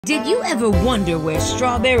Did you ever wonder where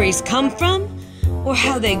strawberries come from or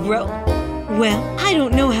how they grow? Well, I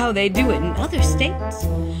don't know how they do it in other states,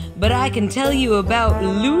 but I can tell you about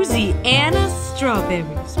Louisiana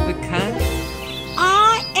strawberries because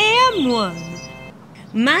I am one.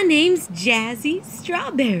 My name's Jazzy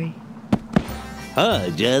Strawberry. Hi,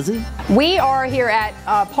 Jazzy. We are here at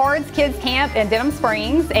Pard's Kids Camp in Denham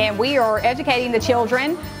Springs, and we are educating the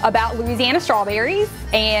children about Louisiana strawberries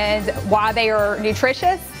and why they are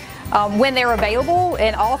nutritious, when they're available,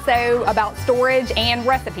 and also about storage and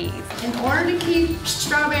recipes. In order to keep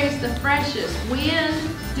strawberries the freshest, when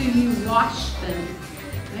do you wash them?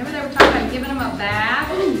 Remember they were talking about giving them a bath?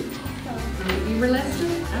 You were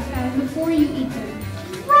listening? Okay. Before you eat them.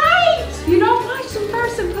 Right! You don't wash them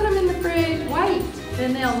first and put them in the fridge. Wait,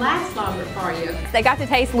 then they'll last longer for you. They got to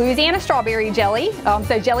taste Louisiana strawberry jelly,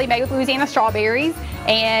 so jelly made with Louisiana strawberries,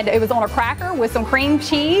 and it was on a cracker with some cream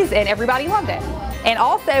cheese, and everybody loved it. And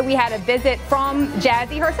also we had a visit from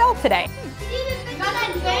Jazzy herself today.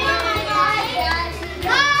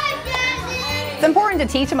 It's important to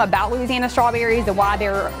teach them about Louisiana strawberries and why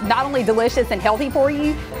they're not only delicious and healthy for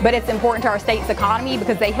you, but it's important to our state's economy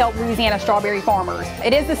because they help Louisiana strawberry farmers.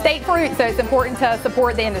 It is a state fruit, so it's important to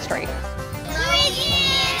support the industry.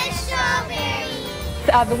 Louisiana strawberries.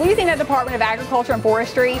 The Louisiana Department of Agriculture and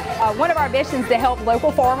Forestry, one of our missions is to help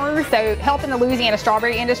local farmers, so helping the Louisiana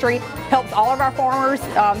strawberry industry helps all of our farmers,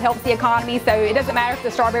 helps the economy, so it doesn't matter if the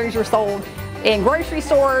strawberries are sold in grocery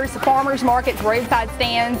stores, farmers markets, roadside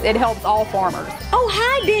stands, it helps all farmers. Oh,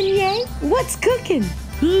 hi, Beignet. What's cooking?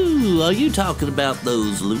 Ooh, are you talking about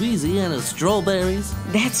those Louisiana strawberries?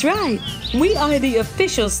 That's right. We are the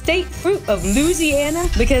official state fruit of Louisiana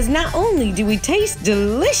because not only do we taste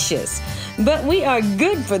delicious, but we are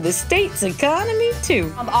good for the state's economy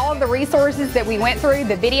too. All of the resources that we went through,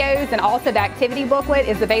 the videos and also the activity booklet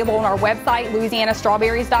is available on our website,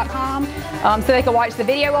 louisianastrawberries.com. So they can watch the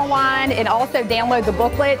video online and also download the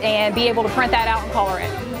booklet and be able to print that out and color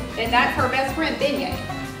it. And that's her best friend, Beignet.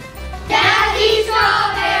 Jazzy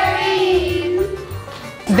Strawberry!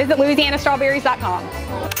 Visit louisianastrawberries.com.